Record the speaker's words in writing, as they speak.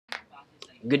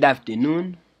Good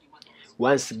afternoon.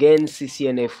 Once again,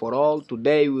 CCNA for all.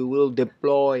 Today we will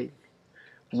deploy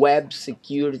web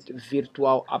secured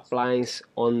virtual appliance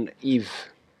on Eve.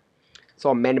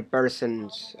 So many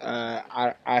persons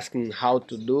are asking how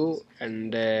to do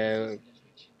and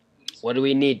what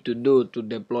we need to do to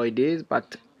deploy this,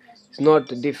 but it's not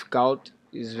difficult.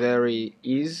 It's very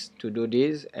easy to do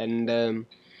this, and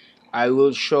I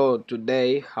will show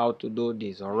today how to do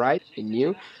this. All right, in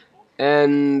you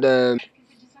and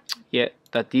yeah,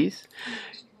 that is.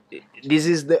 This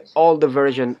is the older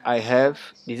version I have.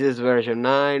 This is version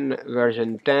 9,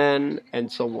 version 10, and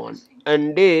so on.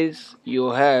 And this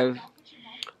you have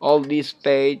all this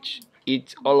page.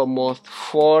 It's almost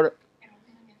 4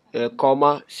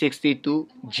 comma 62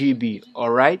 GB.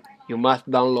 All right, you must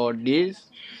download this.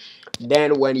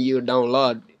 Then when you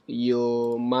download,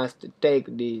 you must take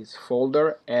this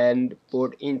folder and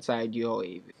put inside your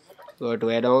go to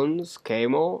add-ons,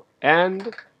 Camo,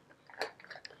 and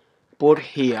put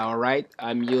here. All right,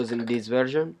 I'm using this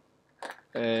version.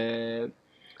 This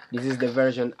is the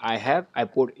version I have. I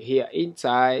put here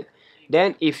inside.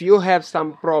 Then if you have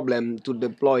some problem to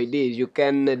deploy this, you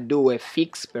can do a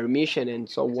fix permission and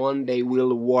so on. They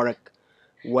will work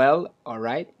well. All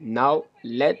right, now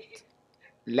let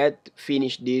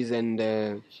finish this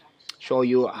and show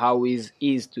you how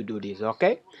is to do this.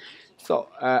 Okay, so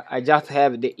I just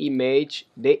have the image.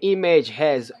 The image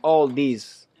has all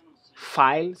these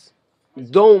files.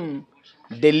 Don't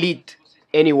delete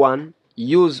anyone,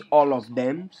 use all of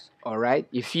them. All right,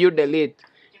 if you delete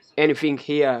anything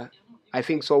here, I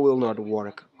think so will not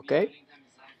work. Okay,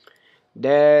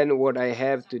 then what I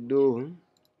have to do,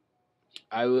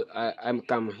 I'm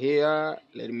come here,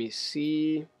 let me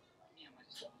see,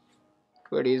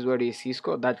 where is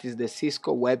Cisco. That is the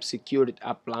Cisco web security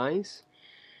appliance.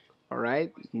 All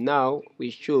right, now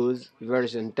we choose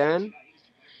version 10.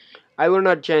 I will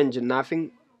not change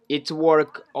nothing. It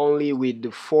work only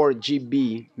with 4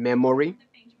 GB memory.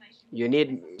 You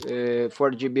need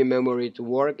 4 GB memory to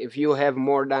work. If you have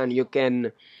more than, you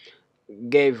can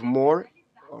give more.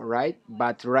 All right,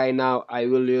 but right now I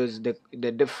will use the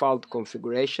default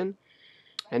configuration,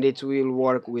 and it will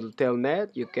work with telnet.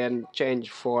 You can change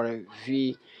for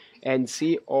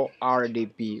VNC or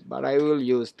RDP, but I will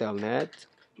use telnet.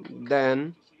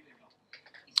 Then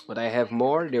but I have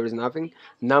more, there is nothing.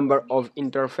 Number of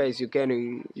interface, you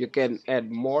can add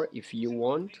more if you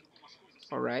want.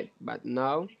 All right, but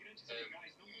now,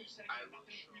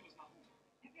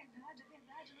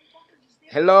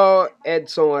 hello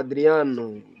Edson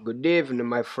Adriano, good evening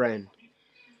my friend.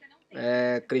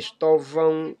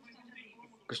 Cristóvão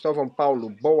Paulo,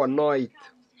 boa noite.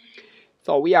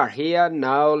 So we are here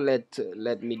now.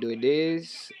 Let me do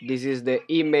this. This is the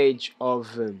image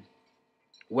of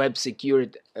web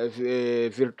security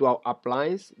virtual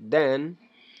appliance. Then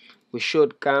we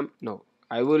should come, no,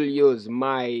 I will use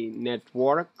my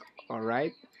network. All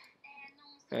right,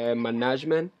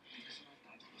 management.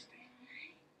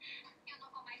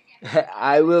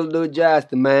 I will do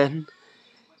just, man.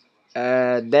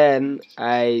 Then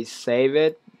I save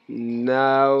it.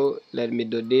 Now let me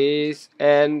do this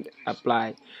and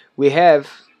apply. We have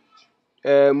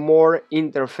more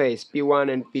interface P1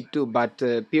 and P2, but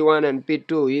P1 and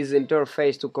P2 is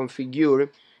interface to configure.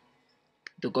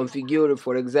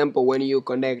 For example, when you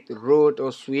connect root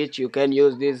or switch, you can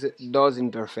use those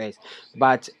interface,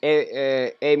 but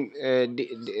the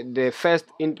first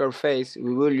interface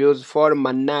we will use for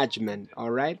management.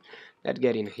 All right, let's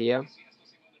get in here.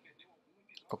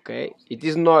 Okay, it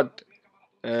is not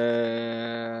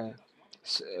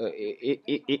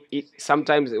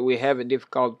sometimes we have a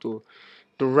difficult to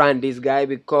run this guy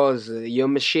because your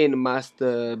machine must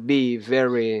be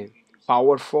very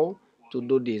powerful to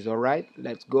do this. All right,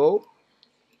 let's go.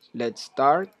 Let's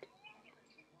start,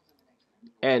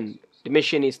 and the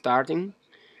machine is starting.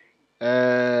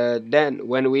 Then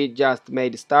when we just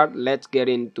made start, let's get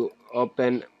into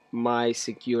open my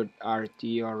secured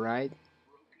RT. All right,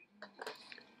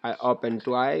 I open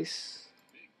twice.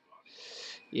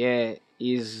 Yeah,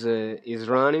 is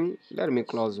running. Let me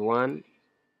close one.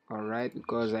 All right,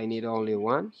 because I need only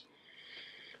one.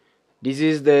 This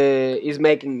is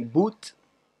making boot.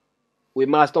 We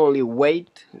must only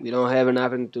wait. We don't have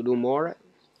nothing to do more.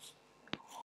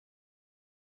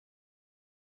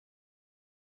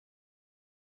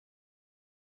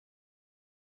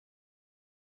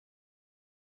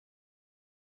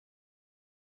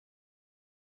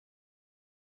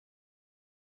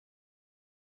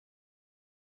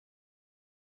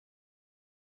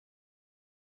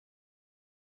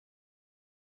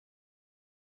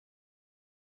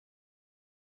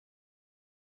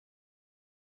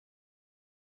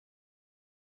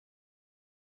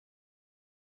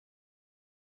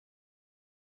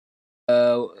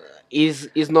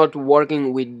 is not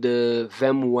working with the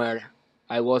VMware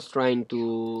I was trying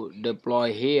to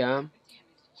deploy here,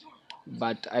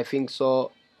 but I think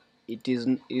so it is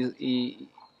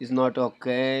not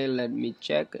okay. Let me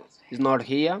check. It's not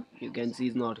here. You can see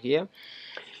it's not here.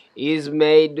 Is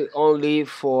made only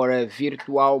for a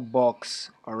virtual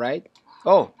box. All right.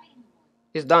 Oh,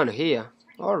 it's done here.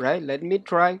 All right. Let me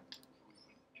try.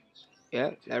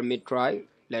 Yeah, let me try.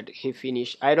 Let he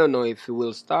finish. I don't know if he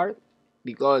will start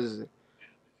because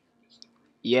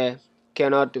yeah,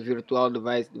 cannot virtual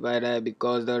device divider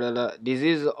because this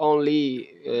is only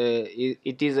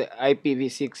it is a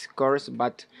IPv6 course,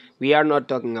 but we are not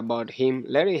talking about him.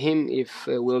 Let him if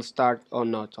will start or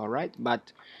not. All right,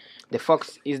 but the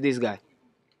fox is this guy.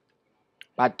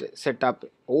 But setup.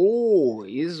 Oh,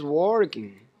 is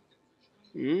working.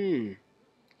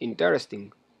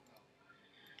 Interesting.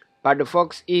 But the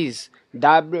fox is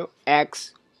W,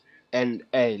 X, and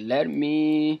A. Let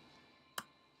me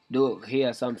do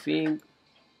here something.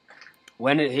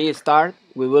 When he start,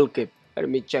 we will keep. Let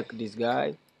me check this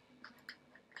guy.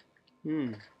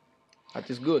 That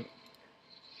is good.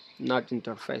 Not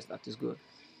interface. That is good.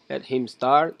 Let him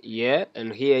start. Yeah,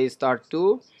 and here he start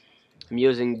too. I'm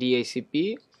using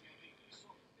DHCP.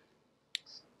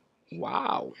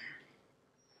 Wow.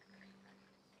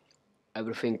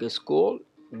 Everything is cool.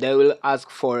 They will ask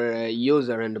for a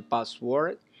user and the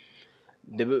password.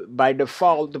 By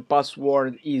default, the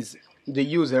password is the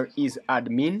user is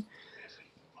admin,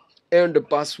 and the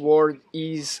password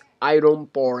is iron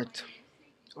port.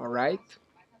 All right.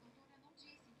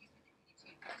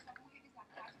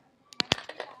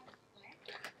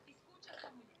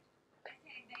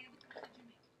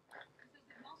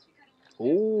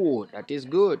 Oh, that is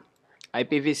good.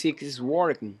 IPv6 is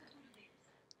working.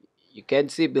 You can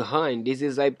see behind. This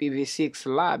is IPv6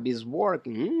 lab is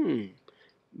working.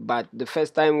 But the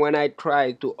first time when I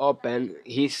tried to open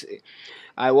his,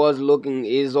 I was looking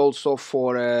is also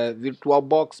for a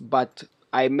VirtualBox, but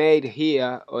I made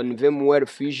here on VMware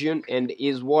Fusion and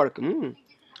is working.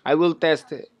 I will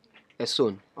test it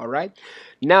soon. All right.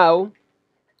 Now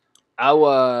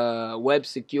our web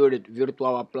secured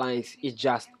virtual appliance is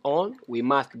just on. We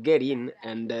must get in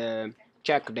and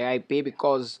check the IP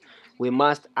because we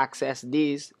must access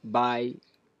this by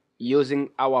using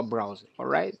our browser. All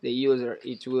right, the user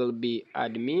it will be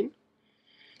admin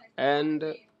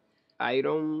and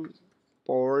iron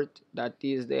port, that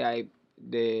is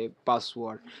the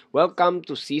password. Welcome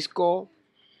to Cisco.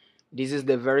 This is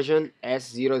the version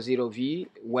S00V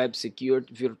web secured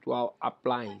virtual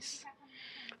appliance.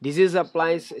 This is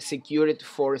appliance secured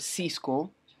for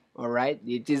Cisco. All right,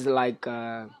 it is like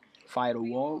a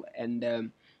firewall,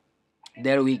 and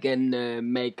there we can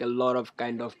make a lot of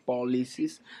kind of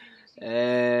policies,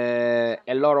 a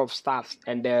lot of stuff,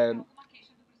 and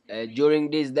during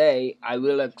this day I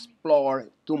will explore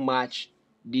too much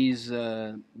this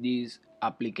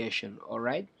application. All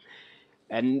right,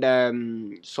 and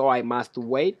so I must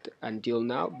wait until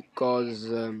now because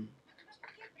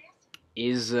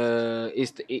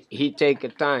he take a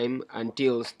time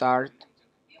until start.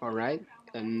 All right,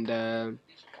 and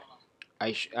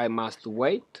I must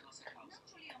wait.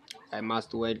 I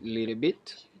must wait a little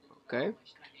bit. Okay,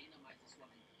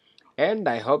 and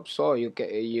I hope so you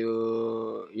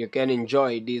can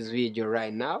enjoy this video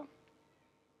right now.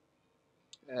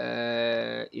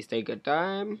 It's take a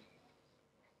time.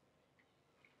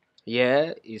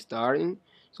 Yeah, it's starting.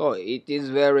 So it is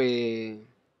very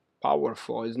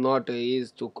powerful. It's not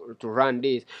easy to run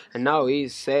this. And now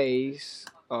it says,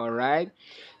 all right,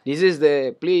 this is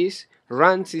the please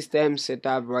run system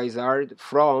setup wizard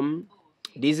from.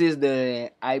 This is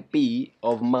the IP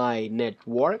of my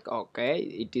network. Okay,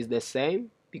 it is the same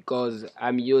because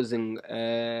I'm using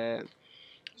a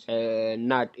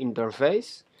NAT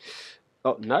interface.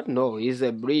 Oh, not no, is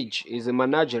a bridge, is a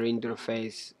manager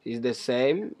interface, is the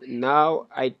same. Now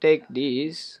I take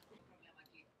this.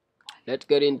 Let's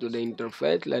get into the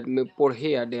interface. Let me put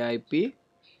here the IP,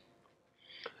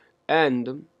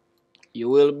 and you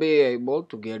will be able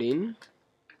to get in.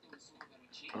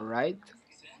 All right.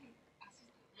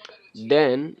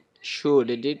 Then show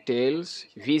the details.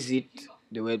 Visit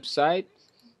the website.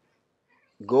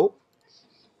 Go.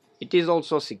 It is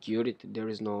also security. There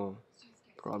is no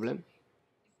problem.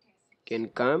 Can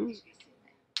come.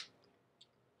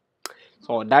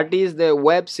 So that is the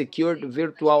web secured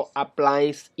virtual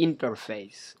appliance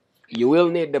interface. You will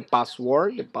need the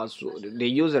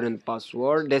user and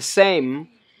password, the same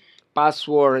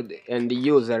password and the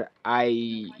user I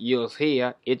use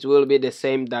here. It will be the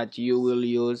same that you will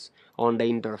use on the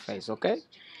interface. Okay,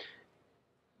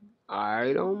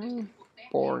 iron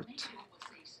port.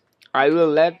 I will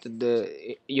let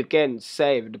the you can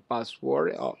save the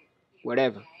password or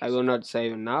whatever. I will not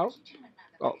save now.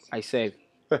 Oh, I save.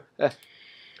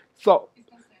 So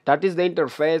that is the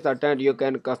interface that you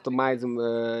can customize.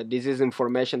 This is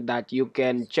information that you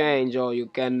can change, or you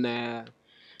can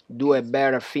do a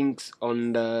better things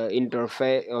on the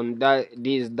interface on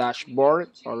this dashboard.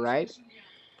 All right.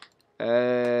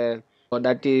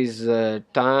 That is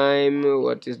time.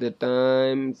 What is the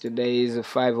time? Today is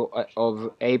 5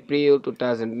 of April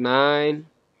 2009,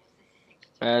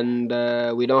 and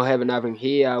we don't have nothing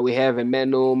here. We have a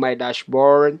menu, my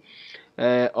dashboard,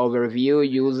 overview,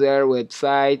 user,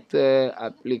 website,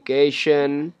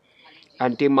 application,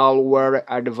 anti-malware,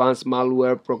 advanced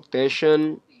malware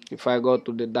protection. If I go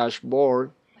to the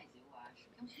dashboard,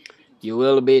 you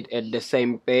will be at the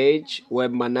same page.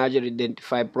 Web manager,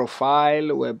 identify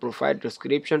profile, web profile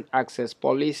description, access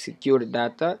policy, secure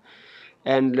data,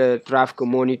 and traffic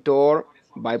monitor,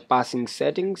 bypassing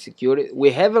settings, security.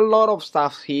 We have a lot of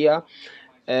stuff here.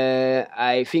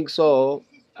 I think so.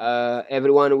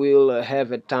 Everyone will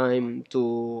have a time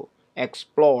to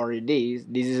explore this.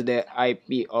 This is the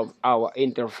IP of our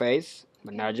interface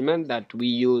management that we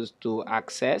use to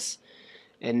access,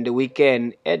 and we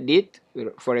can edit.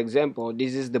 For example,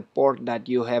 this is the port that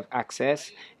you have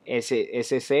access,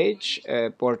 SSH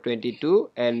port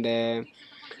 22, and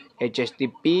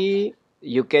HTTP.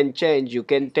 You can change, you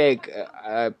can take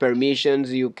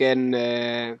permissions, you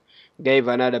can give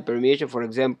another permission. For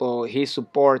example, he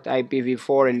support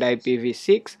IPv4 and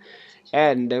IPv6,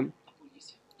 and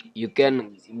you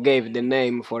can give the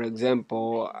name. For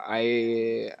example,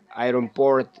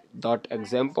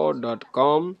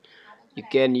 ironport.example.com. You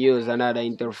can use another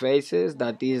interfaces,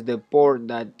 that is the port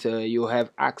that you have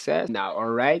access now. All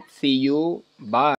right, see you, bye.